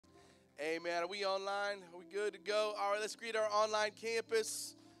Amen. Are we online? Are we good to go? All right, let's greet our online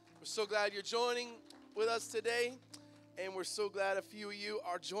campus. We're so glad you're joining with us today. And we're so glad a few of you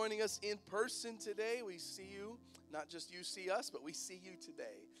are joining us in person today. We see you. Not just you see us, but we see you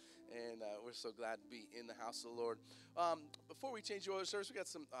today. And we're so glad to be in the house of the Lord. Before we change the order of service, we got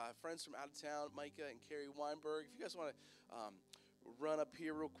some friends from out of town, Micah and Carrie Weinberg. If you guys want to run up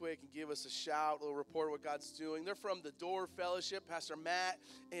here real quick and give us a shout, a little report of what God's doing. They're from the Door Fellowship, Pastor Matt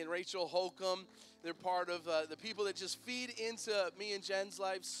and Rachel Holcomb. They're part of the people that just feed into me and Jen's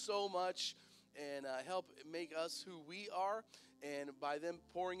life so much and help make us who we are. And by them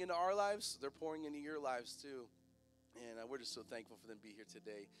pouring into our lives, they're pouring into your lives too. And we're just so thankful for them to be here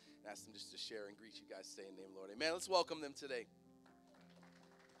today. And ask them just to share and greet you guys today in the name of the Lord. Amen. Let's welcome them today.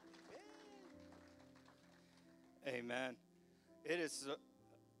 Amen. It is,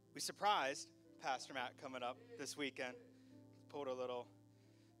 we surprised Pastor Matt coming up this weekend. Pulled a little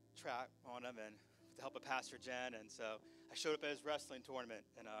trap on him and with the help of Pastor Jen. And so I showed up at his wrestling tournament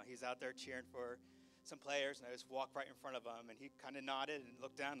and he's out there cheering for some players. And I just walked right in front of him and he kind of nodded and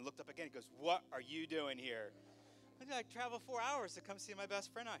looked down and looked up again. He goes, "What are you doing here?" I like travel 4 hours to come see my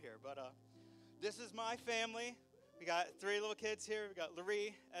best friend out here. But this is my family. We got 3 little kids here. We got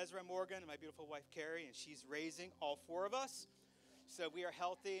Larry, Ezra, Morgan, and my beautiful wife, Carrie, and she's raising all 4 of us. So we are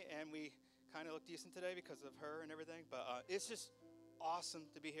healthy, and we kind of look decent today because of her and everything. But it's just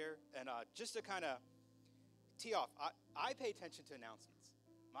awesome to be here. And just to kind of tee off, I pay attention to announcements.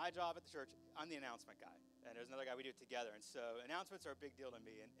 My job at the church, I'm the announcement guy. And there's another guy, we do it together. And so announcements are a big deal to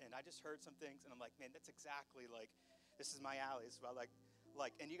me. And I just heard some things, and I'm like, man, that's exactly like, this is my alley. This is what I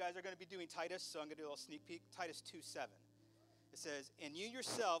like. And you guys are going to be doing Titus, so I'm going to do a little sneak peek. Titus 2:7. It says, "And you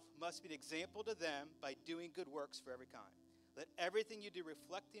yourself must be an example to them by doing good works for every kind. Let everything you do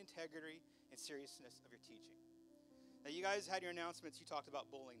reflect the integrity and seriousness of your teaching." Now, you guys had your announcements. You talked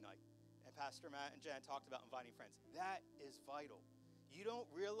about bowling night. And Pastor Matt and Jen talked about inviting friends. That is vital. You don't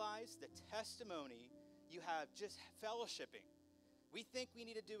realize the testimony you have just fellowshipping. We think we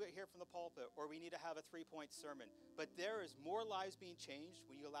need to do it here from the pulpit or we need to have a 3-point sermon. But there is more lives being changed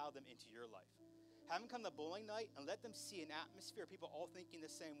when you allow them into your life. Have them come to bowling night and let them see an atmosphere of people all thinking the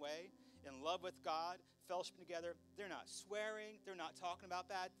same way, in love with God, fellowshipping together. They're not swearing. They're not talking about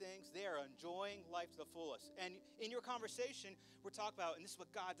bad things. They are enjoying life to the fullest. And in your conversation, we're talking about, and this is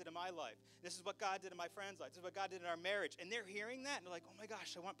what God did in my life. This is what God did in my friend's life. This is what God did in our marriage. And they're hearing that, and they're like, oh my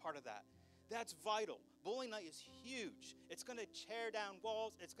gosh, I want part of that. That's vital. Bowling night is huge. It's going to tear down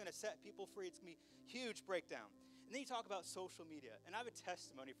walls. It's going to set people free. It's going to be a huge breakdown. And then you talk about social media. And I have a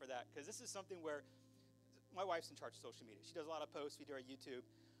testimony for that because this is something where my wife's in charge of social media. She does a lot of posts. We do our YouTube.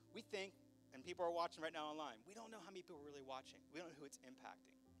 We think, and people are watching right now online, we don't know how many people are really watching. We don't know who it's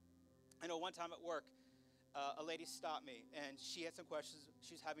impacting. I know one time at work, a lady stopped me, and she had some questions.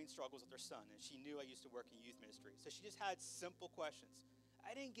 She's having struggles with her son, and she knew I used to work in youth ministry. So she just had simple questions.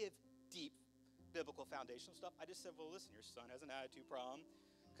 I didn't give deep biblical foundational stuff. I just said, well, listen, your son has an attitude problem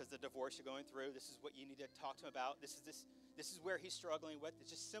because the divorce you're going through. This is what you need to talk to him about. This is where he's struggling with.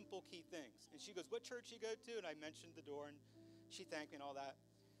 It's just simple key things. And she goes, what church do you go to? And I mentioned the Door, and she thanked me and all that.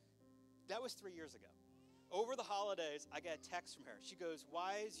 That was 3 years ago. Over the holidays, I got a text from her. She goes,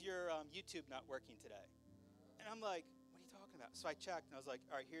 why is your YouTube not working today? And I'm like, what are you talking about? So I checked, and I was like,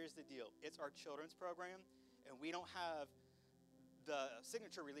 all right, here's the deal. It's our children's program, and we don't have the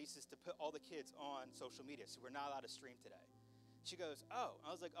signature releases to put all the kids on social media, so we're not allowed to stream today. She goes, oh. I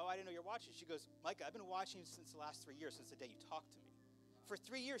was like, oh, I didn't know you're watching. She goes, Micah, I've been watching you since the last 3 years, since the day you talked to me. For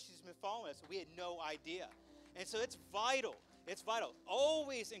 3 years, she's been following us, and we had no idea. And so it's vital. It's vital.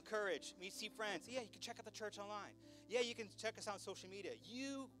 Always encourage. When you see friends, yeah, you can check out the church online. Yeah, you can check us out on social media.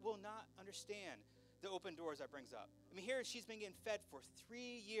 You will not understand the open doors that brings up. I mean, here she's been getting fed for 3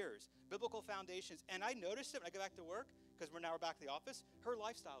 years, biblical foundations. And I noticed it when I go back to work, because we're back to the office, her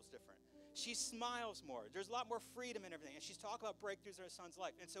lifestyle is different. She smiles more. There's a lot more freedom and everything. And she's talking about breakthroughs in her son's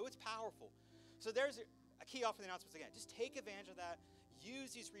life. And so it's powerful. So there's a key off of the announcements again. Just take advantage of that.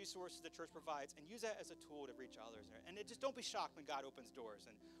 Use these resources the church provides and use that as a tool to reach others. And just don't be shocked when God opens doors.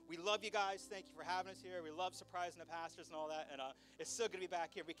 And we love you guys. Thank you for having us here. We love surprising the pastors and all that. And it's so good to be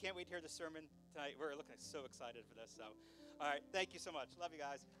back here. We can't wait to hear the sermon tonight. We're looking so excited for this. So, all right. Thank you so much. Love you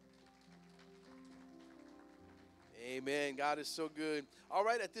guys. Amen. God is so good. All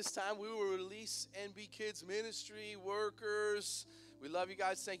right, at this time, we will release NB Kids Ministry workers. We love you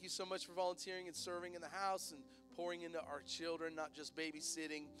guys. Thank you so much for volunteering and serving in the house and pouring into our children, not just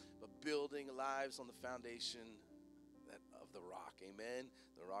babysitting, but building lives on the foundation of the rock. Amen.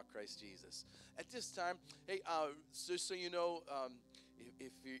 The rock, Christ Jesus. At this time, hey, just so you know,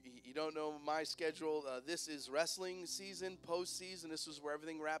 if you don't know my schedule, this is wrestling season, postseason. This is where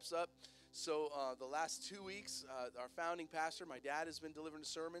everything wraps up. So the last 2 weeks, our founding pastor, my dad, has been delivering a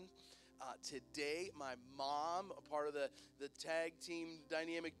sermon. Today, my mom, a part of the tag team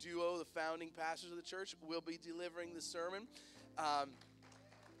dynamic duo, the founding pastors of the church, will be delivering the sermon.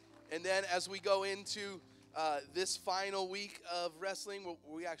 And then as we go into this final week of wrestling,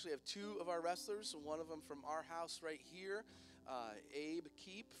 we actually have two of our wrestlers, one of them from our house right here, Abe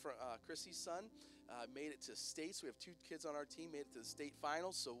Keep, Chrissy's son, made it to states. We have two kids on our team, made it to the state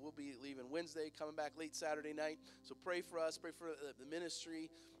finals, so we'll be leaving Wednesday, coming back late Saturday night. So pray for us, pray for the ministry,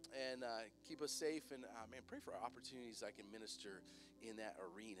 and keep us safe, and pray for our opportunities I can minister in that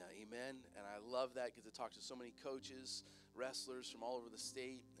arena. Amen. And I love that, get to talk to so many coaches, wrestlers from all over the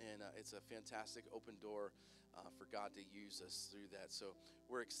state, and it's a fantastic open door for God to use us through that. So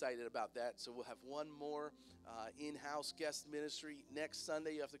we're excited about that. So we'll have one more in-house guest ministry next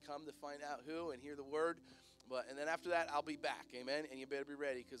Sunday. You have to come to find out who and hear the word. And then after that, I'll be back, amen? And you better be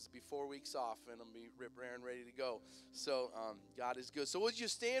ready, because it'll be 4 weeks off, and I'll be rip-raring ready to go. So God is good. So would you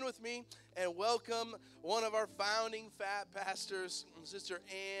stand with me and welcome one of our founding pastors, Sister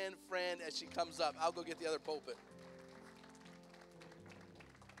Ann Friend, as she comes up. I'll go get the other pulpit.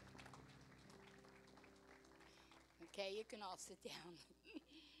 Okay, you can all sit down.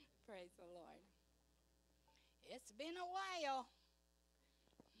 Praise the Lord. It's been a while.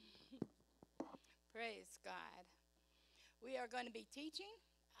 Praise God. We are going to be teaching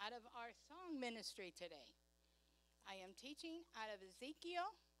out of our song ministry today. I am teaching out of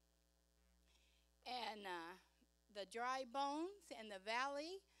Ezekiel and the dry bones and the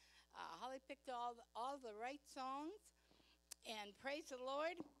valley. Holly picked all the right songs. And praise the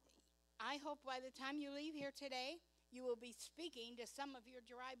Lord. I hope by the time you leave here today, you will be speaking to some of your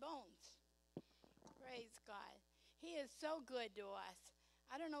dry bones. Praise God. He is so good to us.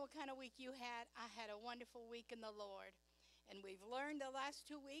 I don't know what kind of week you had. I had a wonderful week in the Lord. And we've learned the last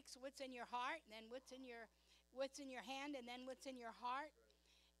 2 weeks what's in your heart, and then what's in your hand, and then what's in your heart.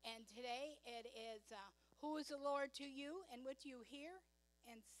 And today it is who is the Lord to you, and what you hear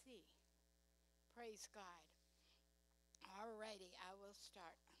and see. Praise God. All righty, I will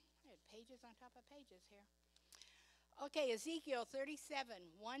start. I had pages on top of pages here. Okay, Ezekiel 37,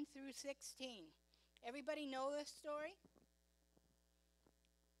 1 through 16. Everybody know this story?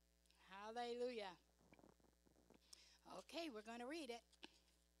 Hallelujah. Okay, we're going to read it.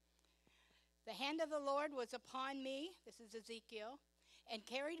 The hand of the Lord was upon me, this is Ezekiel, and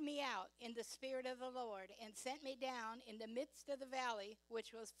carried me out in the spirit of the Lord, and sent me down in the midst of the valley,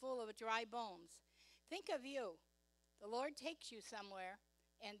 which was full of dry bones. Think of you. The Lord takes you somewhere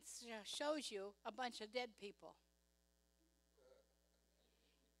and shows you a bunch of dead people.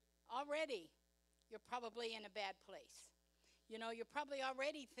 Already, you're probably in a bad place. You know, you're probably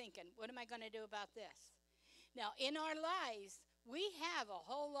already thinking, what am I going to do about this? Now, in our lives, we have a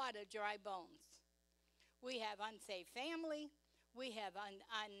whole lot of dry bones. We have unsaved family. We have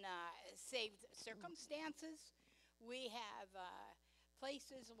unsaved circumstances. We have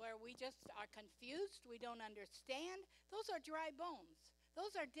places where we just are confused. We don't understand. Those are dry bones.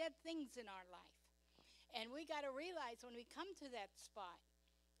 Those are dead things in our life. And we got to realize when we come to that spot,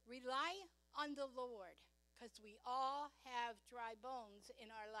 rely on the Lord, because we all have dry bones in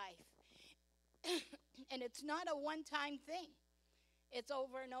our life. And it's not a one-time thing. It's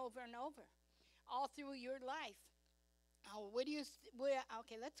over and over and over, all through your life.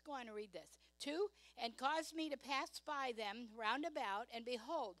 Okay, let's go on and read this. 2, and caused me to pass by them round about, and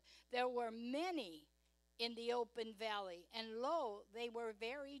behold, there were many in the open valley, and lo, they were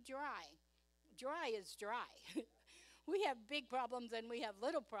very dry. Dry is dry. We have big problems and we have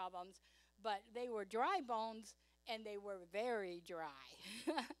little problems, but they were dry bones, and they were very dry.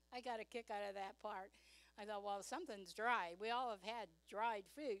 I got a kick out of that part. I thought, well, something's dry. We all have had dried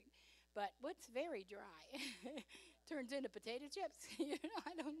fruit, but what's very dry? Turns into potato chips.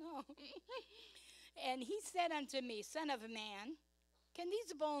 I don't know. And he said unto me, Son of man, can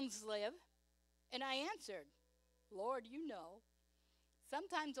these bones live? And I answered, Lord, you know.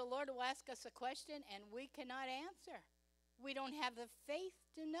 Sometimes the Lord will ask us a question and we cannot answer. We don't have the faith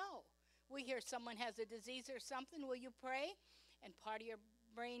to know. We hear someone has a disease or something, will you pray? And part of your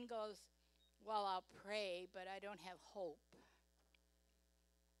brain goes, well, I'll pray, but I don't have hope.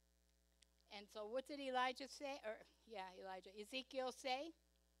 And so what did Elijah say? Ezekiel say,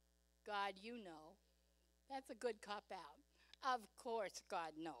 God, you know. That's a good cop-out. Of course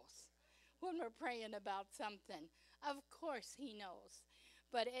God knows. When we're praying about something, of course he knows.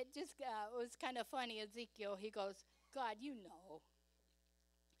 But it just was kind of funny. Ezekiel, he goes, God, you know.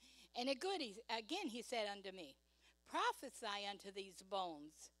 And again he said unto me, prophesy unto these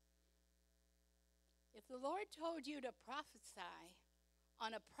bones. If the Lord told you to prophesy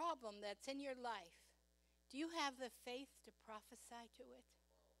on a problem that's in your life, do you have the faith to prophesy to it?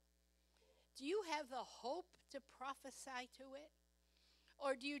 Do you have the hope to prophesy to it?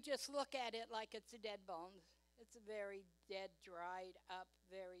 Or do you just look at it like it's a dead bone? It's very dead, dried up,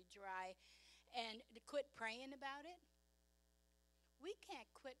 very dry. And quit praying about it? We can't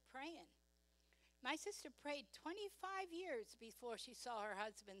quit praying. My sister prayed 25 years before she saw her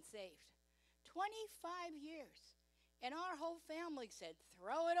husband saved. 25 years. And our whole family said,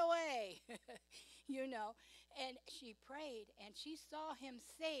 throw it away, And she prayed, and she saw him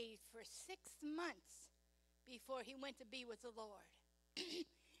saved for 6 months before he went to be with the Lord.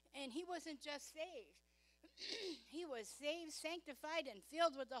 And he wasn't just saved. He was saved, sanctified, and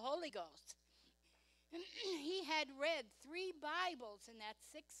filled with the Holy Ghost. He had read 3 Bibles in that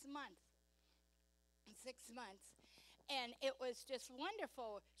 6 months. 6 months. And it was just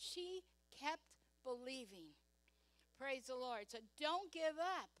wonderful. She kept believing. Praise the Lord. So don't give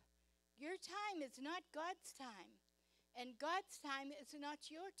up. Your time is not God's time. And God's time is not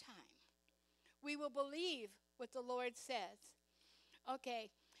your time. We will believe what the Lord says.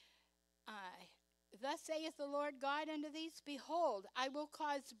 Okay. Thus saith the Lord God unto these, behold, I will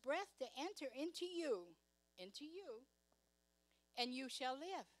cause breath to enter into you, and you shall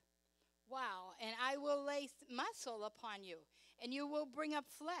live. Wow. And I will lay muscle upon you, and you will bring up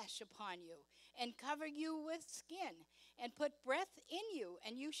flesh upon you, and cover you with skin, and put breath in you,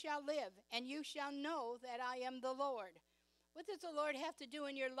 and you shall live, and you shall know that I am the Lord. What does the Lord have to do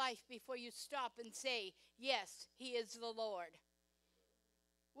in your life before you stop and say, yes, he is the Lord?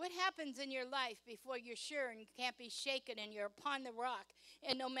 What happens in your life before you're sure and can't be shaken and you're upon the rock,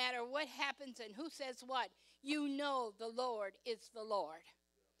 and no matter what happens and who says what, you know the Lord is the Lord?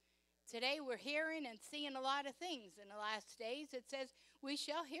 Today we're hearing and seeing a lot of things in the last days. It says we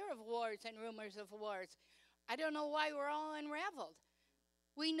shall hear of wars and rumors of wars. I don't know why we're all unraveled.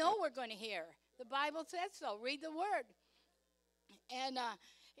 We know we're going to hear. The Bible says so. Read the Word. And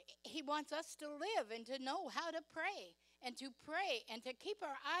he wants us to live and to know how to pray and to keep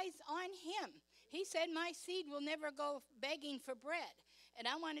our eyes on him. He said, my seed will never go begging for bread. And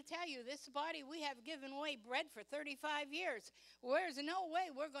I want to tell you, this body, we have given away bread for 35 years. There's no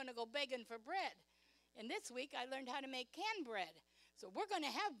way we're going to go begging for bread. And this week I learned how to make canned bread. So we're going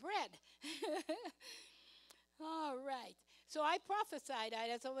to have bread. All right. So I prophesied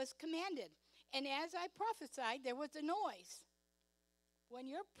as I was commanded. And as I prophesied, there was a noise. When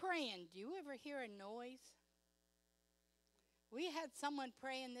you're praying, do you ever hear a noise? We had someone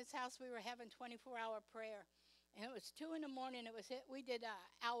pray in this house. We were having 24-hour prayer. And it was 2 in the morning. We did an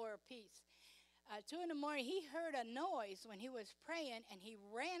hour apiece. 2 in the morning, he heard a noise when he was praying, and he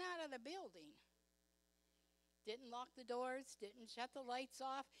ran out of the building. Didn't lock the doors, didn't shut the lights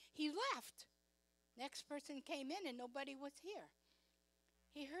off. He left. Next person came in, and nobody was here.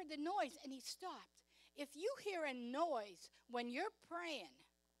 He heard the noise, and he stopped. If you hear a noise when you're praying,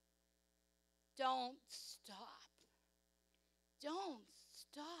 don't stop. Don't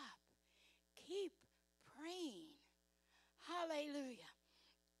stop. Keep praying. Hallelujah.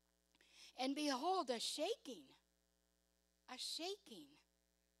 And behold, a shaking. A shaking.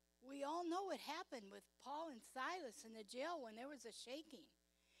 We all know what happened with Paul and Silas in the jail when there was a shaking.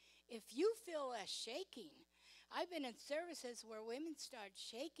 If you feel a shaking, I've been in services where women start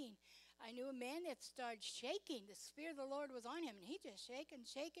shaking. I knew a man that started shaking. The Spirit of the Lord was on him, and he just shaking.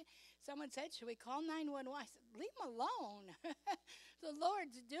 Someone said, should we call 911? I said, leave him alone. The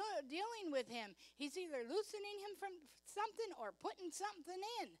Lord's dealing with him. He's either loosening him from something or putting something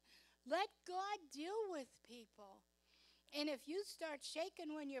in. Let God deal with people. And if you start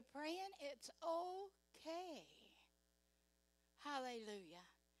shaking when you're praying, it's okay. Hallelujah.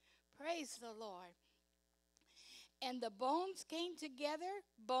 Praise the Lord. And the bones came together,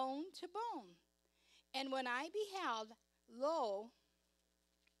 bone to bone. And when I beheld, lo,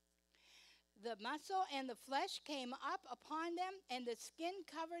 the muscle and the flesh came up upon them, and the skin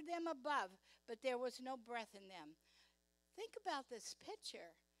covered them above, but there was no breath in them. Think about this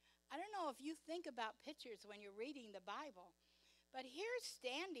picture. I don't know if you think about pictures when you're reading the Bible, but here's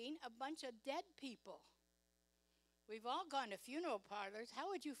standing a bunch of dead people. We've all gone to funeral parlors. How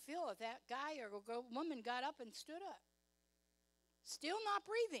would you feel if that guy or woman got up and stood up? Still not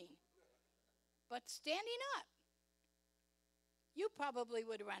breathing, but standing up. You probably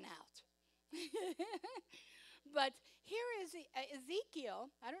would run out. But here is Ezekiel.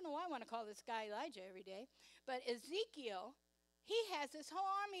 I don't know why I want to call this guy Elijah every day. But Ezekiel, he has this whole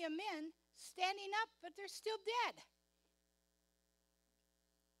army of men standing up, but they're still dead.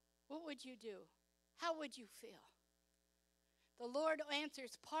 What would you do? How would you feel? The Lord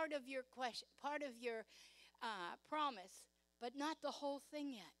answers part of your question, part of your promise. but not the whole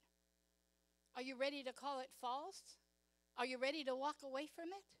thing yet. Are you ready to call it false? Are you ready to walk away from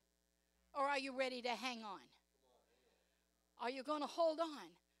it? Or are you ready to hang on? Are you going to hold on?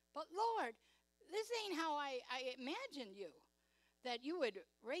 But Lord, this ain't how I imagined you. That you would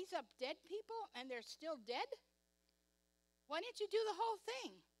raise up dead people and they're still dead? Why didn't you do the whole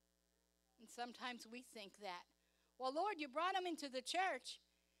thing? And sometimes we think that. Well, Lord, you brought them into the church.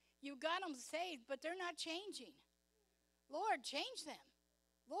 You got them saved, but they're not changing. Lord, change them.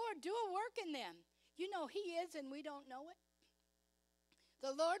 Lord, do a work in them. You know He is and we don't know it.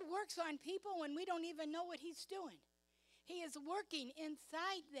 The Lord works on people when we don't even know what He's doing. He is working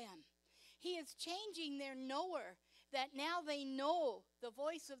inside them. He is changing their knower, that now they know the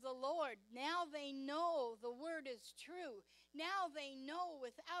voice of the Lord. Now they know the word is true. Now they know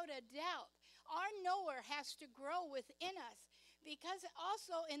without a doubt. Our knower has to grow within us, because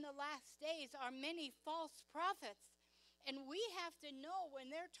also in the last days are many false prophets. And we have to know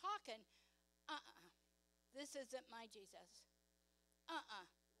when they're talking, this isn't my Jesus.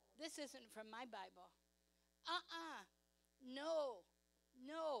 This isn't from my Bible. No,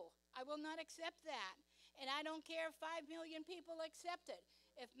 I will not accept that. And I don't care if 5 million people accept it.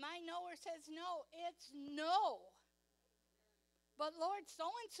 If my knower says no, it's no. But Lord,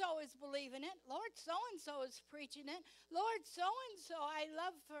 so-and-so is believing it. Lord, so-and-so is preaching it. Lord, so-and-so I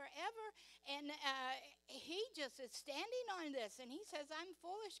love forever. And he just is standing on this. And he says, I'm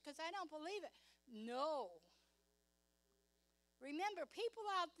foolish because I don't believe it. No. Remember, people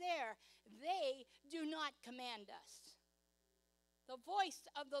out there, they do not command us. The voice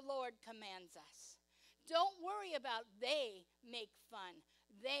of the Lord commands us. Don't worry about they make fun.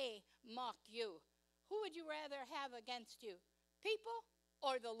 They mock you. Who would you rather have against you? People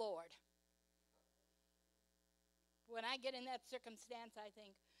or the Lord? When I get in that circumstance, I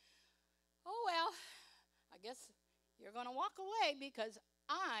think, oh, well, I guess you're going to walk away because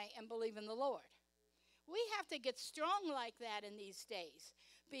I am believing the Lord. We have to get strong like that in these days.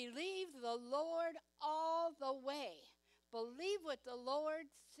 Believe the Lord all the way. Believe what the Lord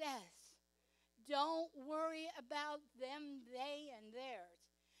says. Don't worry about them, they, and theirs.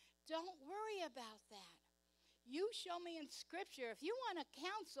 Don't worry about that. You show me in Scripture. If you want to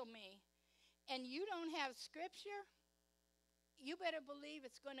counsel me and you don't have Scripture, you better believe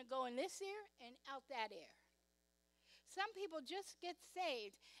it's going to go in this ear and out that ear. Some people just get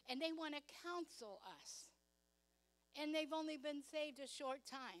saved and they want to counsel us. And they've only been saved a short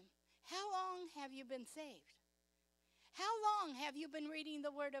time. How long have you been saved? How long have you been reading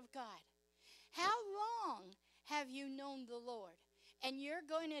the Word of God? How long have you known the Lord? And you're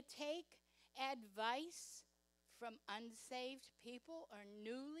going to take advice from unsaved people or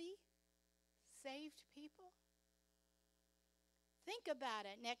newly saved people? Think about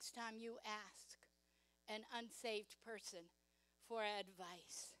it next time you ask an unsaved person for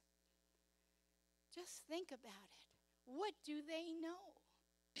advice. Just think about it. What do they know?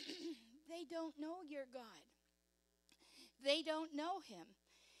 They don't know your God. They don't know Him.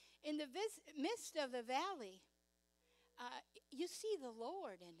 In the midst of the valley, you see the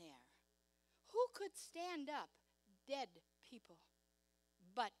Lord in there. Who could stand up? Dead people,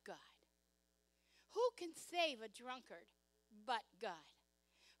 but God. Who can save a drunkard? But God.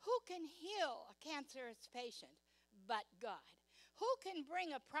 Who can heal a cancerous patient? But God. Who can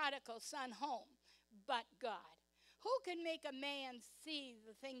bring a prodigal son home? But God. Who can make a man see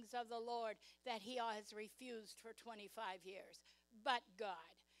the things of the Lord that he has refused for 25 years? But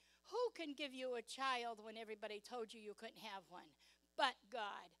God. Who can give you a child when everybody told you you couldn't have one? But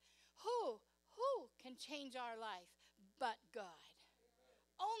God. Who can change our life? But God.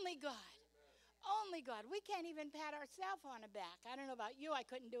 Only God. Only God. We can't even pat ourselves on the back. I don't know about you. I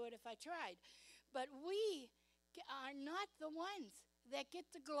couldn't do it if I tried. But we are not the ones that get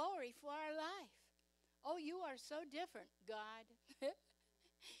the glory for our life. Oh, you are so different, God.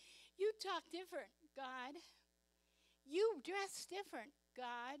 You talk different, God. You dress different,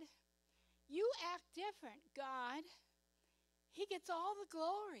 God. You act different, God. He gets all the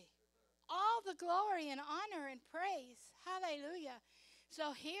glory. All the glory and honor and praise. Hallelujah.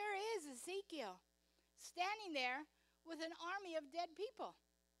 So here is Ezekiel standing there with an army of dead people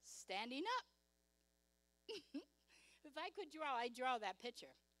standing up. If I could draw, I'd draw that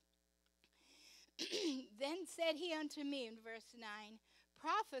picture. Then said he unto me in verse 9,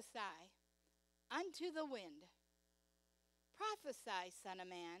 prophesy unto the wind. Prophesy, son of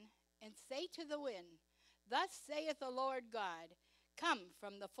man, and say to the wind, thus saith the Lord God, come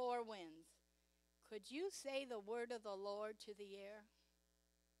from the four winds. Could you say the word of the Lord to the air?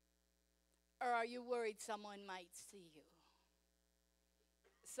 Or are you worried someone might see you?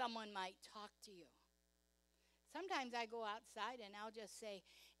 Someone might talk to you. Sometimes I go outside and I'll just say,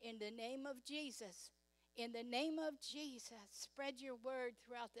 in the name of Jesus, in the name of Jesus, spread your word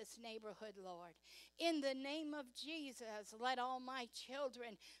throughout this neighborhood, Lord. In the name of Jesus, let all my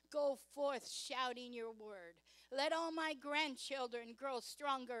children go forth shouting your word. Let all my grandchildren grow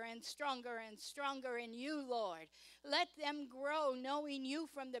stronger and stronger and stronger in you, Lord. Let them grow knowing you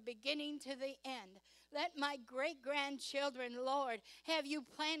from the beginning to the end. Let my great-grandchildren, Lord, have you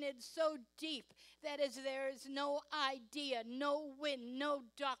planted so deep that as there is no idea, no wind, no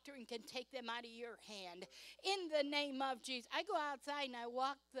doctrine can take them out of your hand. In the name of Jesus. I go outside and I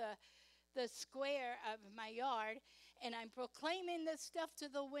walk the square of my yard, and I'm proclaiming this stuff to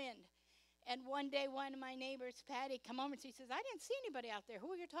the wind. And one day, one of my neighbors, Patty, come over and she says, I didn't see anybody out there.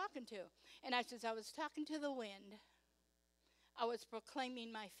 Who are you talking to? And I says, I was talking to the wind. I was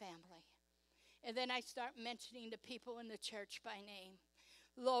proclaiming my family. And then I start mentioning the people in the church by name.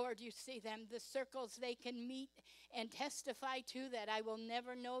 Lord, you see them, the circles they can meet and testify to that I will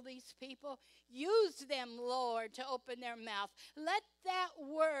never know these people. Use them, Lord, to open their mouth. Let that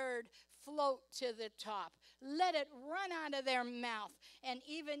word float to the top. Let it run out of their mouth. And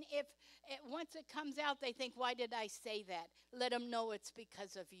even if once it comes out, they think, why did I say that? Let them know it's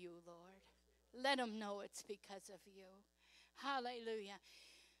because of you, Lord. Let them know it's because of you. Hallelujah.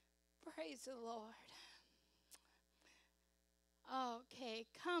 Praise the Lord. Okay,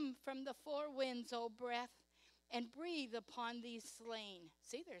 come from the four winds, O breath, and breathe upon these slain.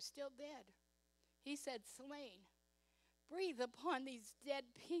 See, they're still dead. He said slain. Breathe upon these dead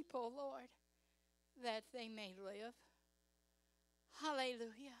people, Lord, that they may live.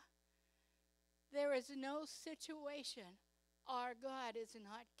 Hallelujah. There is no situation our God is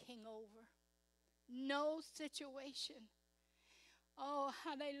not king over. No situation. Oh,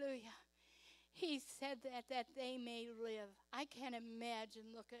 hallelujah. He said that they may live. I can't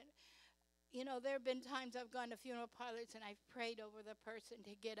imagine looking. You know, there have been times I've gone to funeral parlors and I've prayed over the person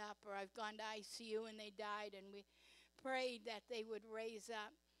to get up, or I've gone to ICU and they died and we prayed that they would raise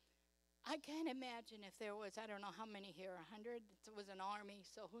up. I can't imagine if there was, I don't know how many here, 100? It was an army,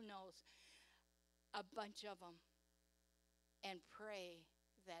 so who knows? A bunch of them. And pray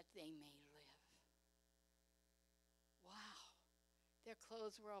that they may live. Wow. Their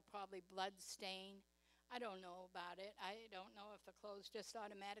clothes were all probably blood-stained. I don't know about it. I don't know if the clothes just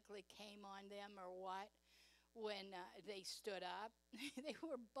automatically came on them or what when they stood up. They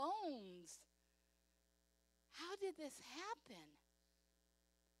were bones. How did this happen?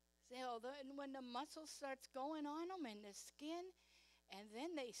 So when the muscle starts going on them and the skin, and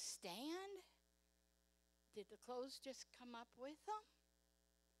then they stand, did the clothes just come up with them?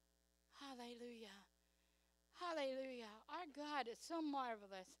 Hallelujah. Hallelujah. Our God is so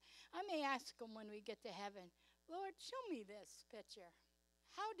marvelous. I may ask him when we get to heaven, Lord, show me this picture.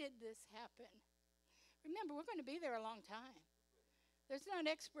 How did this happen? Remember, we're going to be there a long time. There's no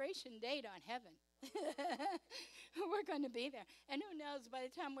expiration date on heaven. We're going to be there. And who knows, by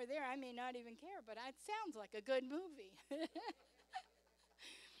the time we're there, I may not even care, but it sounds like a good movie.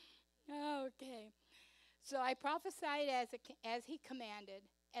 Okay. So I prophesied as he commanded,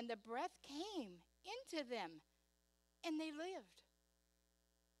 and the breath came into them, and they lived.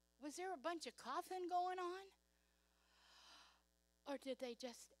 Was there a bunch of coughing going on? Or did they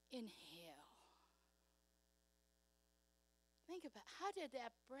just inhale? Think about, how did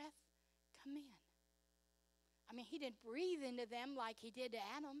that breath come in? I mean, he didn't breathe into them like he did to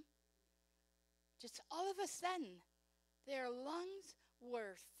Adam. Just all of a sudden, their lungs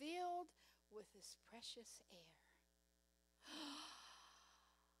were filled with this precious air.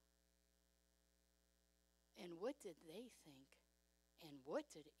 And what did they think? And what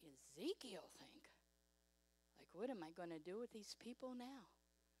did Ezekiel think? Like, what am I going to do with these people now?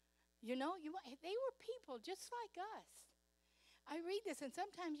 You know, they were people just like us. I read this, and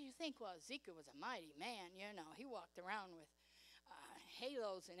sometimes you think, well, Ezekiel was a mighty man. You know, he walked around with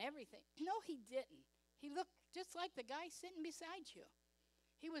halos and everything. No, he didn't. He looked just like the guy sitting beside you.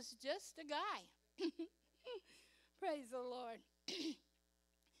 He was just a guy. Praise the Lord.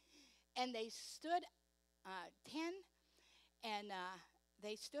 And they stood 10, and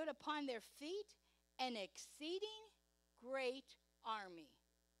they stood upon their feet, an exceeding great army.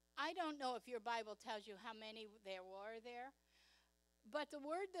 I don't know if your Bible tells you how many there were there, but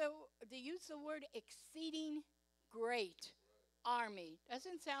they use the word exceeding great army.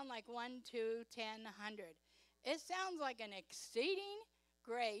 Doesn't sound like 1, 2, 10, 100. It sounds like an exceeding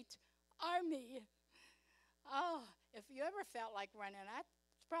great army. Oh, if you ever felt like running, that's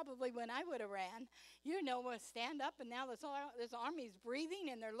probably when I would have ran. You know, we'll stand up, and now this army's breathing,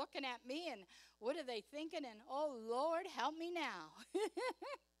 and they're looking at me, and what are they thinking? And, oh, Lord, help me now.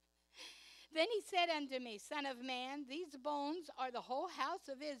 Then he said unto me, Son of man, these bones are the whole house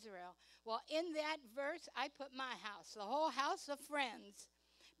of Israel. Well, in that verse, I put my house, the whole house of friends.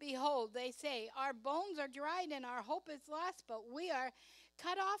 Behold, they say, our bones are dried and our hope is lost, but we are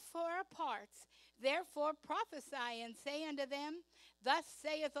cut off for our parts. Therefore prophesy and say unto them, Thus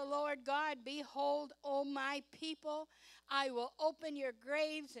saith the Lord God, Behold, O my people, I will open your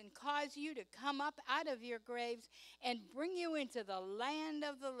graves and cause you to come up out of your graves and bring you into the land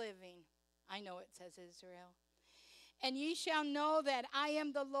of the living. I know it says Israel. And ye shall know that I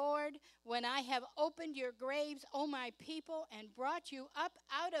am the Lord when I have opened your graves, O my people, and brought you up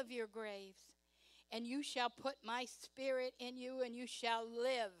out of your graves. And you shall put my spirit in you, and you shall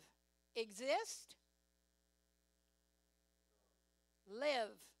live. Exist?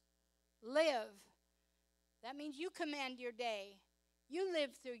 Live. Live. That means you command your day. You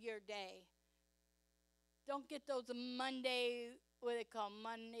live through your day. Don't get those Monday, what they call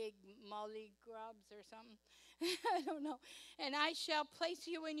Monday molly grubs or something. I don't know. And I shall place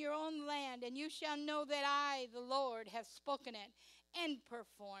you in your own land, and you shall know that I, the Lord, have spoken it and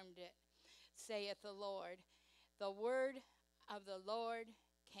performed it, saith the Lord. The word of the Lord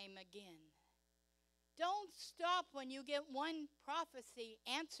came again. Don't stop when you get one prophecy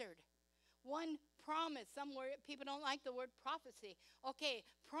answered, one promise. People don't like the word prophecy. Okay,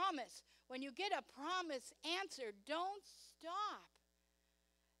 promise. When you get a promise answered, don't stop.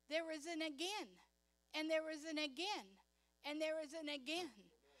 There is an again, and there is an again, and there is an again.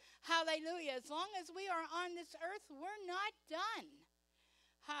 Hallelujah. As long as we are on this earth, we're not done.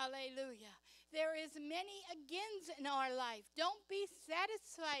 Hallelujah. There is many agains in our life. Don't be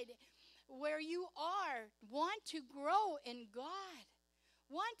satisfied where you are. Want to grow in God.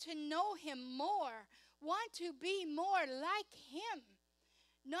 Want to know him more. Want to be more like him.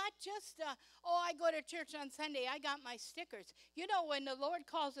 Not just, I go to church on Sunday, I got my stickers. You know, when the Lord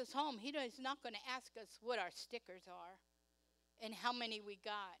calls us home, he is not going to ask us what our stickers are and how many we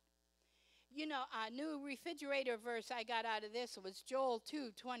got. You know, a new refrigerator verse I got out of this was Joel 2:27.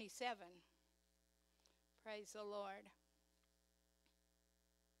 Praise the Lord.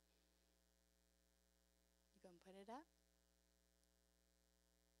 You going to put it up?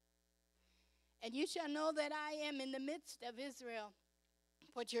 And you shall know that I am in the midst of Israel.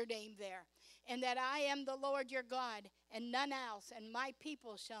 Put your name there. And that I am the Lord your God, and none else, and my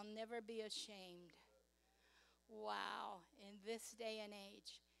people shall never be ashamed. Wow. In this day and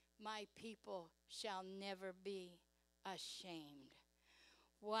age, my people shall never be ashamed.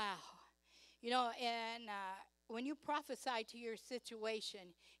 Wow. You know, and when you prophesy to your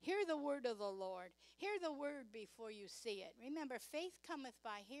situation, hear the word of the Lord. Hear the word before you see it. Remember, faith cometh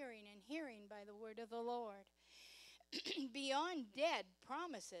by hearing, and hearing by the word of the Lord. Beyond dead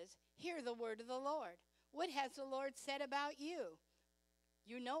promises, hear the word of the Lord. What has the Lord said about you?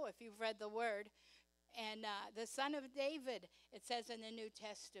 You know if you've read the word. And the son of David, it says in the New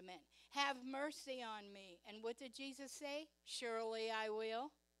Testament, have mercy on me. And what did Jesus say? Surely I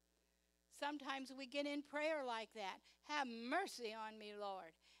will. Sometimes we get in prayer like that. Have mercy on me,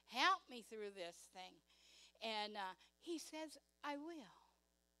 Lord. Help me through this thing. And he says, I will.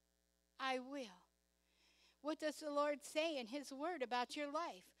 I will. What does the Lord say in his word about your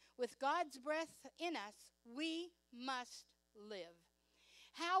life? With God's breath in us, we must live.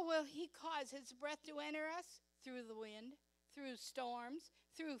 How will he cause his breath to enter us? Through the wind, through storms,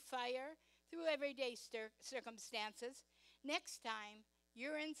 through fire, through everyday circumstances. Next time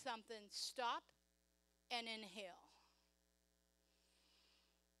you're in something, stop and inhale.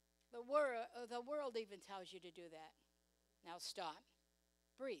 The world even tells you to do that. Now stop.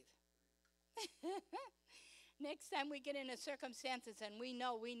 Breathe. Next time we get into circumstances and we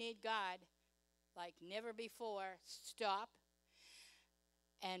know we need God like never before, stop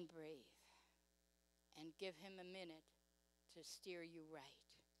and breathe and give him a minute to steer you right.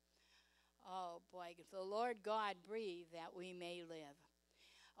 Oh boy, the Lord God breathe that we may live.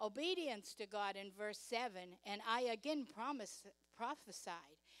 Obedience to God in verse 7, and I again prophesied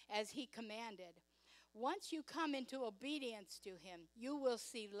as he commanded. Once you come into obedience to him, you will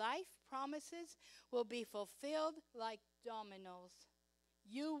see life promises will be fulfilled like dominoes.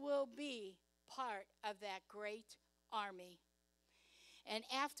 You will be part of that great army. And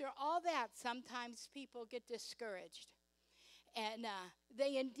after all that, sometimes people get discouraged. And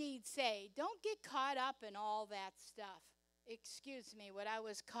they indeed say, don't get caught up in all that stuff. Excuse me, what I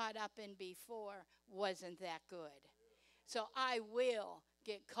was caught up in before wasn't that good. So I will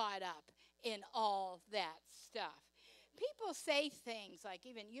get caught up in all that stuff. People say things like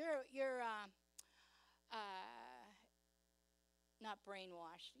even you're not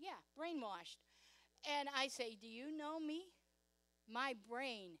brainwashed. Yeah, brainwashed. And I say, do you know me? My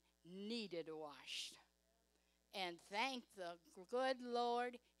brain needed washed. And thank the good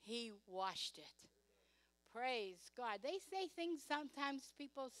Lord, he washed it. Praise God. They say things sometimes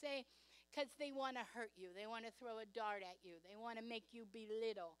people say because they want to hurt you. They want to throw a dart at you. They want to make you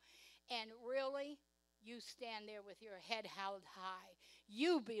belittle. And really, you stand there with your head held high.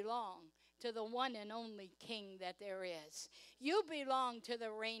 You belong to the one and only King that there is. You belong to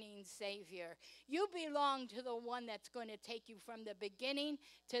the reigning Savior. You belong to the one that's going to take you from the beginning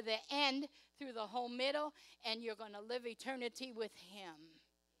to the end, through the whole middle, and you're going to live eternity with him.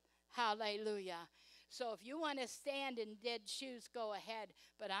 Hallelujah. So if you want to stand in dead shoes, go ahead,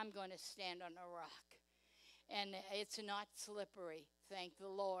 but I'm going to stand on a rock. And it's not slippery, thank the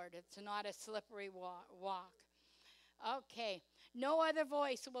Lord. It's not a slippery walk. Okay. No other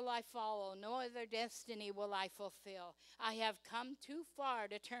voice will I follow. No other destiny will I fulfill. I have come too far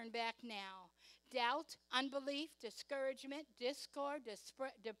to turn back now. Doubt, unbelief, discouragement, discord,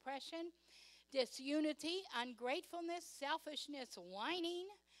 depression, disunity, ungratefulness, selfishness, whining,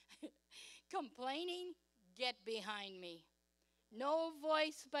 complaining, get behind me. No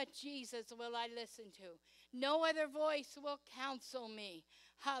voice but Jesus will I listen to. No other voice will counsel me.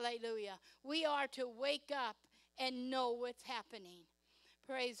 Hallelujah. We are to wake up and know what's happening.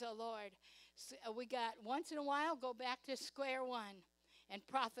 Praise the Lord. So we got, once in a while, go back to square one and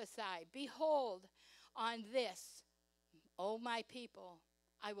prophesy. Behold, on this, O my people,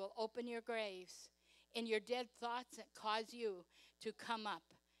 I will open your graves in your dead thoughts that cause you to come up.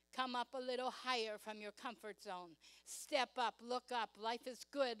 Come up a little higher from your comfort zone. Step up, look up. Life is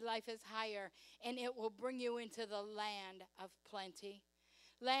good, life is higher, and it will bring you into the land of plenty.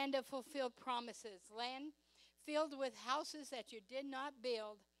 Land of fulfilled promises. Land filled with houses that you did not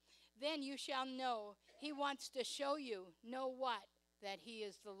build. Then you shall know he wants to show you, know what? That he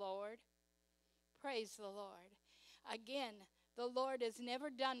is the Lord. Praise the Lord. Again, the Lord is never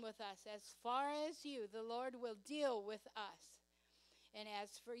done with us. As far as you, the Lord will deal with us. And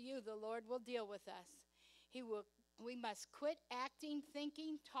as for you, the Lord will deal with us. We must quit acting,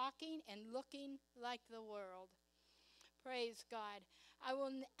 thinking, talking, and looking like the world. Praise God.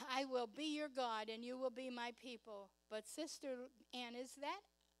 I will be your God, and you will be my people. But Sister Ann, is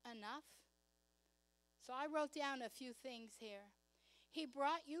that enough? So I wrote down a few things here. He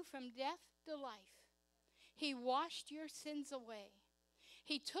brought you from death to life. He washed your sins away.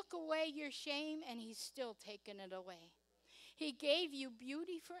 He took away your shame, and he's still taking it away. He gave you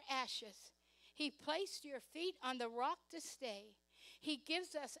beauty for ashes. He placed your feet on the rock to stay. He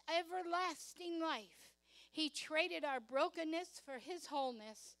gives us everlasting life. He traded our brokenness for his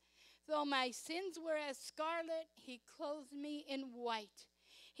wholeness. Though my sins were as scarlet, he clothed me in white.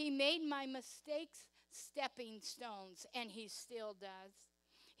 He made my mistakes stepping stones, and he still does.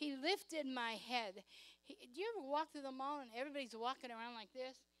 He lifted my head. Do you ever walk through the mall and everybody's walking around like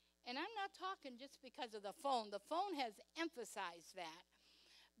this? And I'm not talking just because of the phone. The phone has emphasized that.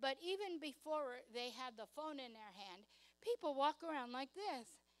 But even before they had the phone in their hand, people walk around like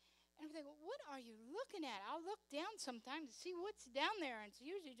this. And I think, well, what are you looking at? I'll look down sometimes to see what's down there. And it's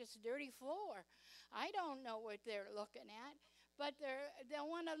usually just a dirty floor. I don't know what they're looking at. But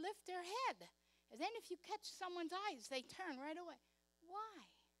they'll want to lift their head. And then if you catch someone's eyes, they turn right away. Why?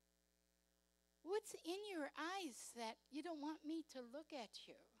 What's in your eyes that you don't want me to look at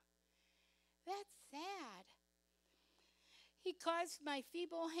you? That's sad. He caused my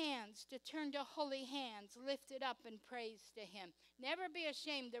feeble hands to turn to holy hands, lifted up in praise to him. Never be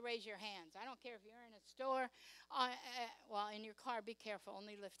ashamed to raise your hands. I don't care if you're in a store, in your car, be careful,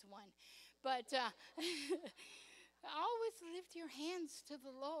 only lift one. But always lift your hands to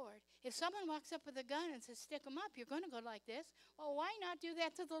the Lord. If someone walks up with a gun and says, stick them up, you're going to go like this. Well, why not do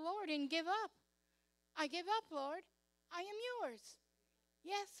that to the Lord and give up? I give up, Lord. I am yours.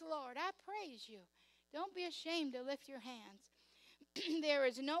 Yes, Lord, I praise you. Don't be ashamed to lift your hands. There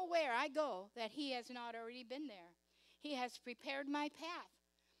is nowhere I go that he has not already been there. He has prepared my path.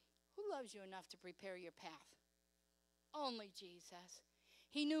 Who loves you enough to prepare your path? Only Jesus.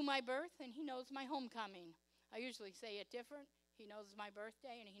 He knew my birth and he knows my homecoming. I usually say it different. He knows my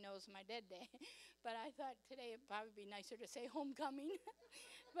birthday and he knows my dead day. But I thought today it'd probably be nicer to say homecoming.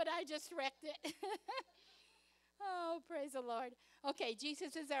 But I just wrecked it. Oh, praise the Lord. Okay,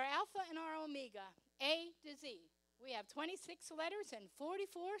 Jesus is our Alpha and our Omega, A to Z. We have 26 letters and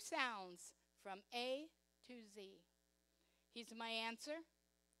 44 sounds from A to Z. He's my answer.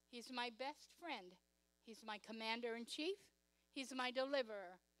 He's my best friend. He's my commander-in-chief. He's my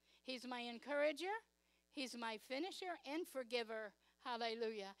deliverer. He's my encourager. He's my finisher and forgiver.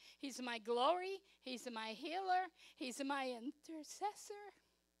 Hallelujah. He's my glory. He's my healer. He's my intercessor.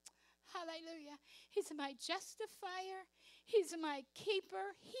 Hallelujah. He's my justifier. He's my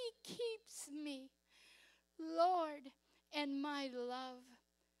keeper. He keeps me. Lord, and my love.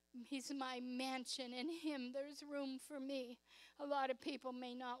 He's my mansion. In him there's room for me. A lot of people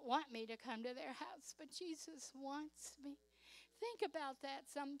may not want me to come to their house, but Jesus wants me. Think about that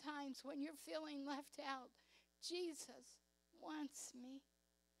sometimes when you're feeling left out. Jesus wants me.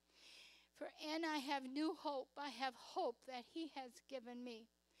 And I have new hope. I have hope that he has given me.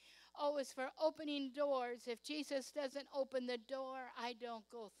 Oh, as for opening doors, if Jesus doesn't open the door, I don't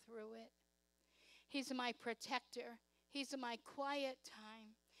go through it. He's my protector. He's my quiet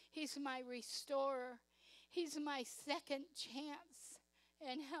time. He's my restorer. He's my second chance.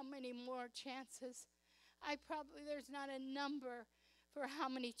 And how many more chances? There's not a number for how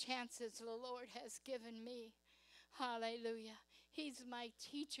many chances the Lord has given me. Hallelujah. He's my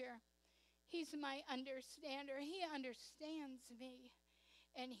teacher. He's my understander. He understands me,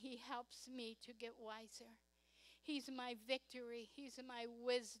 and he helps me to get wiser. He's my victory. He's my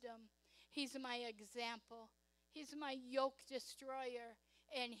wisdom. He's my example. He's my yoke destroyer,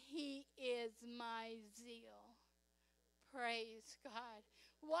 and he is my zeal. Praise God.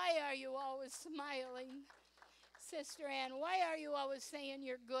 Why are you always smiling, Sister Ann? Why are you always saying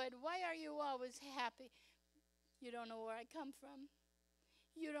you're good? Why are you always happy? You don't know where I come from.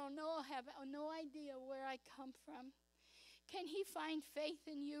 You don't know, have no idea where I come from. Can he find faith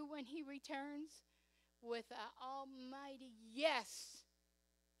in you when he returns? With an almighty yes,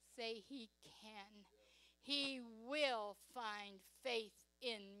 say he can. He will find faith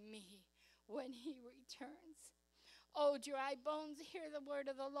in me when he returns. Oh, dry bones, hear the word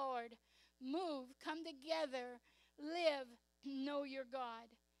of the Lord. Move, come together, live, know your God.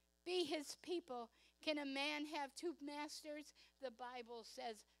 Be his people. Can a man have two masters? The Bible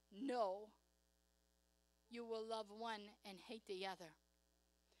says no. You will love one and hate the other.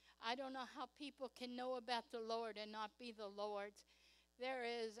 I don't know how people can know about the Lord and not be the Lord's. There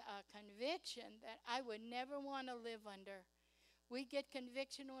is a conviction that I would never want to live under. We get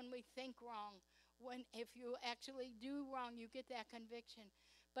conviction when we think wrong. If you actually do wrong, you get that conviction.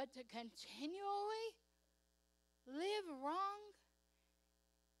 But to continually live wrong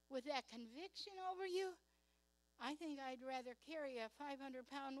with that conviction over you, I think I'd rather carry a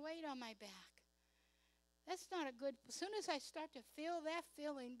 500-pound weight on my back. That's not a good. As soon as I start to feel that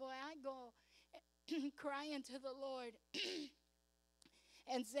feeling, boy, I go crying to the Lord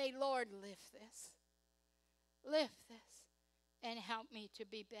and say, Lord, lift this, and help me to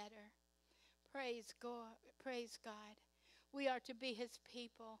be better. Praise God. Praise God. We are to be his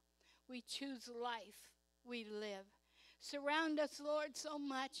people. We choose life. We live. Surround us, Lord, so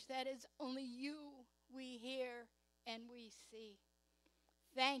much that is only you we hear and we see.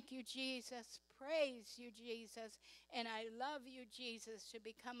 Thank you, Jesus. Praise you, Jesus. And I love you, Jesus, to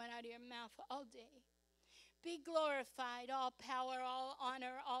be coming out of your mouth all day. Be glorified. All power, all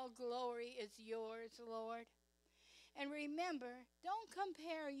honor, all glory is yours, Lord. And remember, don't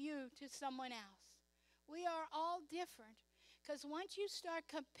compare you to someone else. We are all different. Because once you start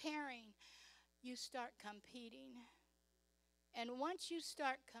comparing, you start competing. And once you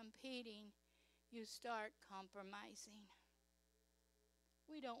start competing, you start compromising.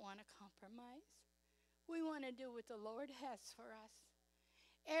 We don't want to compromise. We want to do what the Lord has for us.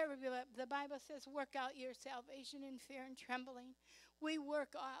 The Bible says, work out your salvation in fear and trembling. We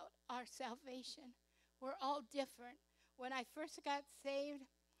work out our salvation. We're all different. When I first got saved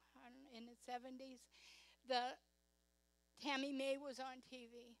in the 70s, Tammy Mae was on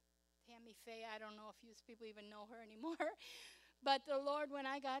TV. Tammy Faye, I don't know if you people even know her anymore. But the Lord, when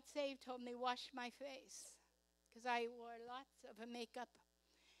I got saved, told me, wash my face. Because I wore lots of makeup.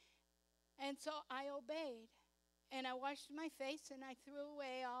 And so I obeyed. And I washed my face and I threw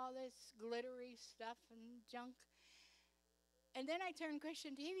away all this glittery stuff and junk. And then I turned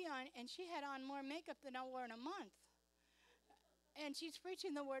Christian TV on, and she had on more makeup than I wore in a month. And she's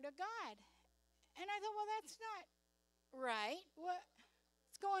preaching the word of God. And I thought, well, that's not right.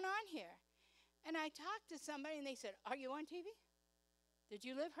 What's going on here? And I talked to somebody, and they said, are you on TV? Did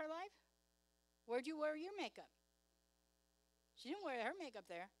you live her life? Where'd you wear your makeup? She didn't wear her makeup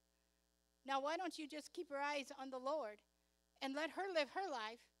there. Now, why don't you just keep your eyes on the Lord and let her live her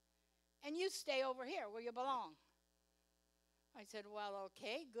life, and you stay over here where you belong? I said, well,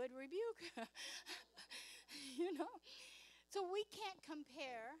 okay, good rebuke. You know? So we can't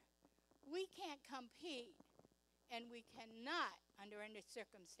compare, we can't compete, and we cannot, under any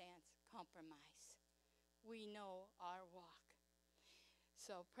circumstance, compromise. We know our walk.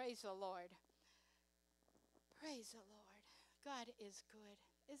 So praise the Lord. Praise the Lord. God is good.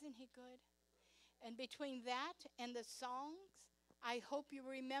 Isn't he good? And between that and the songs, I hope you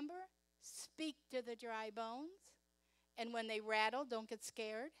remember, speak to the dry bones And when they rattle, don't get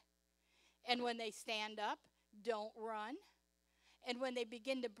scared. And when they stand up, don't run. And when they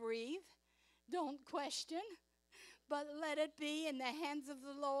begin to breathe, don't question, but let it be in the hands of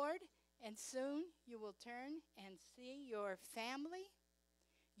the Lord. And soon you will turn and see your family,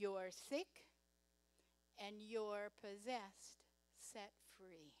 your sick, and your possessed set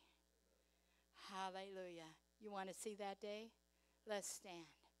free. Hallelujah. You want to see that day? Let's stand.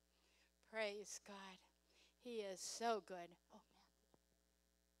 Praise God. He is so good. Oh,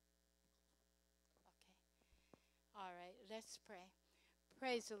 okay. All right, let's pray.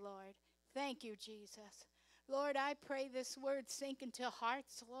 Praise the Lord. Thank you, Jesus. Lord, I pray this word sink into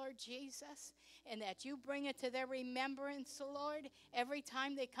hearts, Lord Jesus, and that you bring it to their remembrance, Lord, every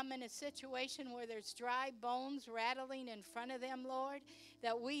time they come in a situation where there's dry bones rattling in front of them, Lord,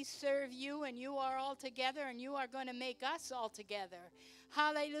 that we serve you and you are all together and you are going to make us all together.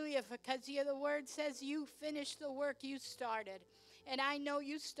 Hallelujah, because the word says you finished the work you started. And I know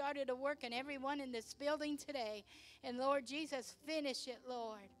you started a work in everyone in this building today. And Lord Jesus, finish it,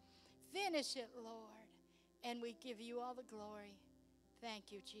 Lord. Finish it, Lord. And we give you all the glory.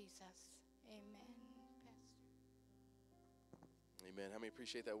 Thank you, Jesus. Amen. Pastor. Amen. How many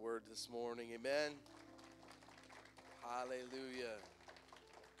appreciate that word this morning? Amen. Hallelujah.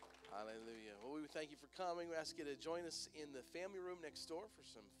 Hallelujah. Well, we thank you for coming. We ask you to join us in the family room next door for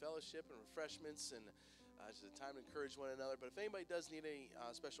some fellowship and refreshments and just a time to encourage one another. But if anybody does need any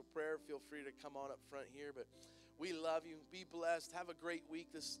special prayer, feel free to come on up front here. But we love you. Be blessed. Have a great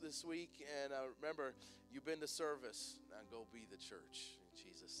week this week. And remember, you've been to service. Now go be the church. In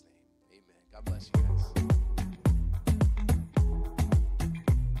Jesus' name, amen. God bless you guys.